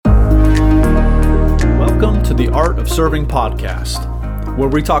the Art of Serving podcast, where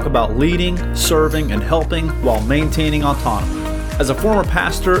we talk about leading, serving, and helping while maintaining autonomy. As a former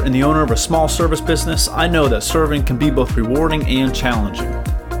pastor and the owner of a small service business, I know that serving can be both rewarding and challenging.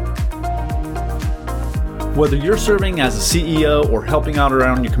 Whether you're serving as a CEO or helping out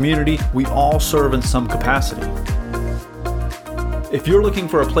around your community, we all serve in some capacity. If you're looking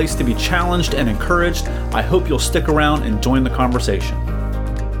for a place to be challenged and encouraged, I hope you'll stick around and join the conversation.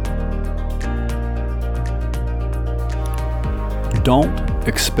 Don't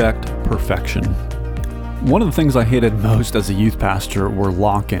expect perfection. One of the things I hated most as a youth pastor were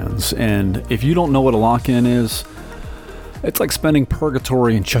lock-ins. And if you don't know what a lock-in is, it's like spending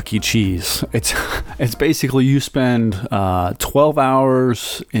purgatory in Chuck E. Cheese. It's basically you spend 12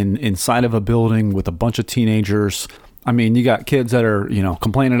 hours inside of a building with a bunch of teenagers. I mean, you got kids that are,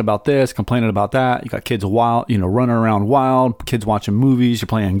 complaining about this, complaining about that. You got kids wild, running around wild, kids watching movies, you're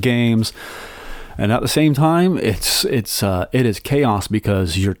playing games. And at the same time, it is chaos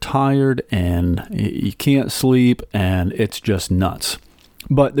because you're tired and you can't sleep and it's just nuts.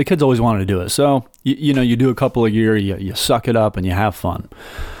 But the kids always wanted to do it. So, you do a couple a year, you suck it up and you have fun.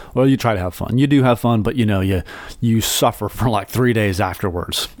 Well, you try to have fun. You do have fun, but you suffer for like 3 days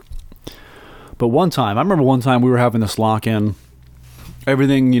afterwards. But I remember one time we were having this lock-in.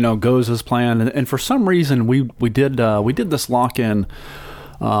 Everything, goes as planned. And for some reason, we did this lock-in.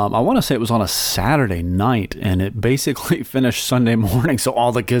 I want to say it was on a Saturday night, and it basically finished Sunday morning. So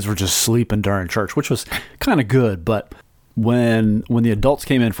all the kids were just sleeping during church, which was kind of good. But when the adults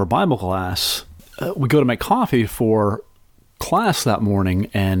came in for Bible class, we go to make coffee for class that morning,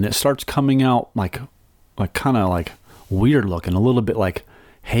 and it starts coming out like kind of like weird looking, a little bit like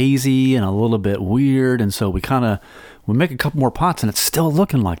hazy and a little bit weird. And so we make a couple more pots and it's still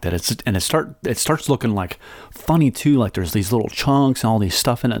looking like that. It starts looking like funny too. Like there's these little chunks and all these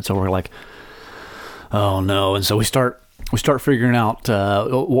stuff in it. So we're like, oh no. And so we start figuring out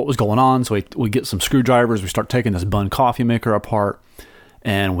what was going on. So we get some screwdrivers. We start taking this Bun coffee maker apart,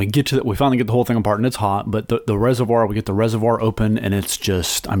 and we finally get the whole thing apart, and it's hot. But the reservoir, we get the reservoir open, and it's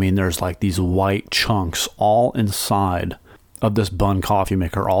just, there's like these white chunks all inside of this Bun coffee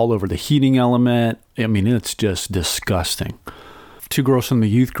maker, all over the heating element. It's just disgusting. Two girls from the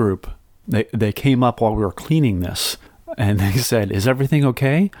youth group, they came up while we were cleaning this, and they said, "Is everything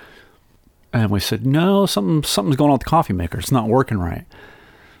okay?" And we said, "No, something's going on with the coffee maker. It's not working right."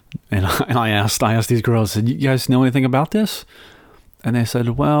 And I asked these girls, "Did you guys know anything about this?" And they said,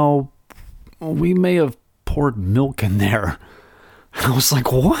 "Well, we may have poured milk in there." And I was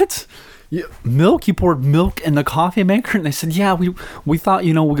like, "What? Milk? You poured milk in the coffee maker?" And they said, "Yeah, we thought,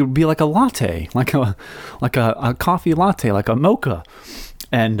 we would be like a latte, like a coffee latte, like a mocha."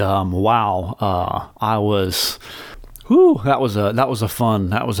 And wow, I was, that was a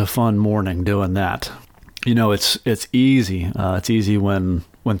fun morning doing that. It's easy. It's easy when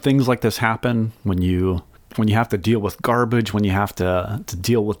things like this happen, when you have to deal with garbage, when you have to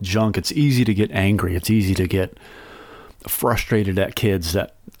deal with junk. It's easy to get angry. It's easy to get frustrated at kids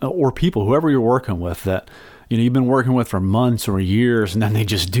or people, whoever you're working with, that you've been working with for months or years, and then they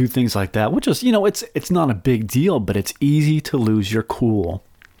just do things like that, which is, it's not a big deal, but it's easy to lose your cool.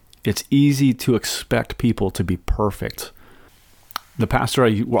 It's easy to expect people to be perfect. The pastor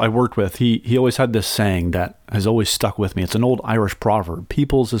I worked with, he always had this saying that has always stuck with me. It's an old Irish proverb: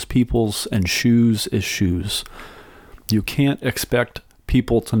 "Peoples is peoples and shoes is shoes." You can't expect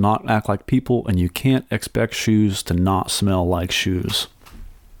people to not act like people, and you can't expect shoes to not smell like shoes.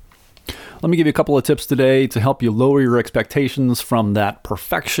 Let me give you a couple of tips today to help you lower your expectations from that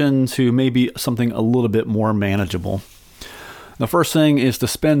perfection to maybe something a little bit more manageable. The first thing is to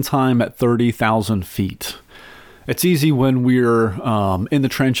spend time at 30,000 feet. It's easy when we're in the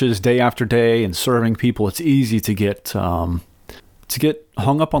trenches day after day and serving people. It's easy to get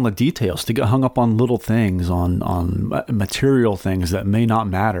hung up on the details, to get hung up on little things, on material things that may not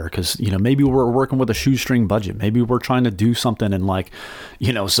matter. Because, maybe we're working with a shoestring budget. Maybe we're trying to do something and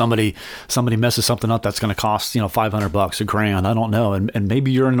somebody messes something up that's going to cost, $500, $1,000. I don't know. And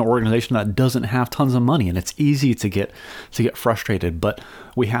maybe you're in an organization that doesn't have tons of money, and it's easy to get frustrated. But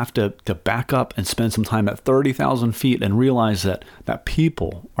we have to back up and spend some time at 30,000 feet and realize that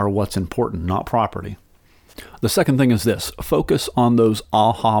people are what's important, not property. The second thing is this: focus on those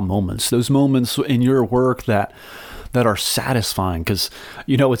aha moments, those moments in your work that are satisfying. Because,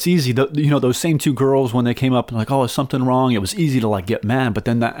 it's easy, those same two girls, when they came up and like, "Oh, is something wrong?" It was easy to get mad. But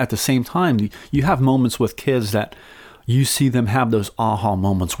then at the same time, you have moments with kids that you see them have those aha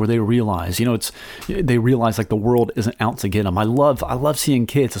moments where they realize, they realize the world isn't out to get them. I love seeing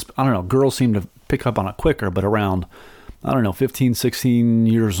kids. I don't know, girls seem to pick up on it quicker, but around I don't know, 15, 16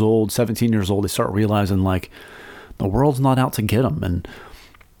 years old, 17 years old, they start realizing like the world's not out to get them. And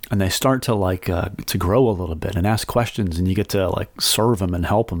they start to to grow a little bit and ask questions, and you get to like serve them and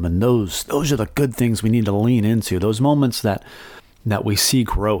help them. And those are the good things we need to lean into, those moments that we see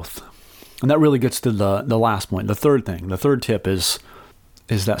growth. And that really gets to the last point. The third thing, the third tip is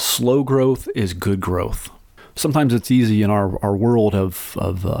that slow growth is good growth. Sometimes it's easy in our world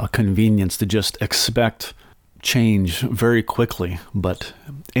of convenience to just expect change very quickly, but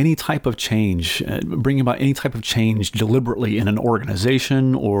any type of change, bringing about any type of change deliberately in an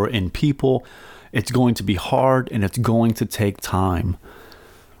organization or in people, it's going to be hard and it's going to take time.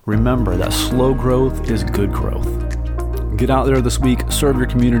 Remember that slow growth is good growth. Get out there this week, serve your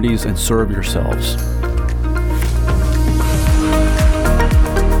communities, and serve yourselves.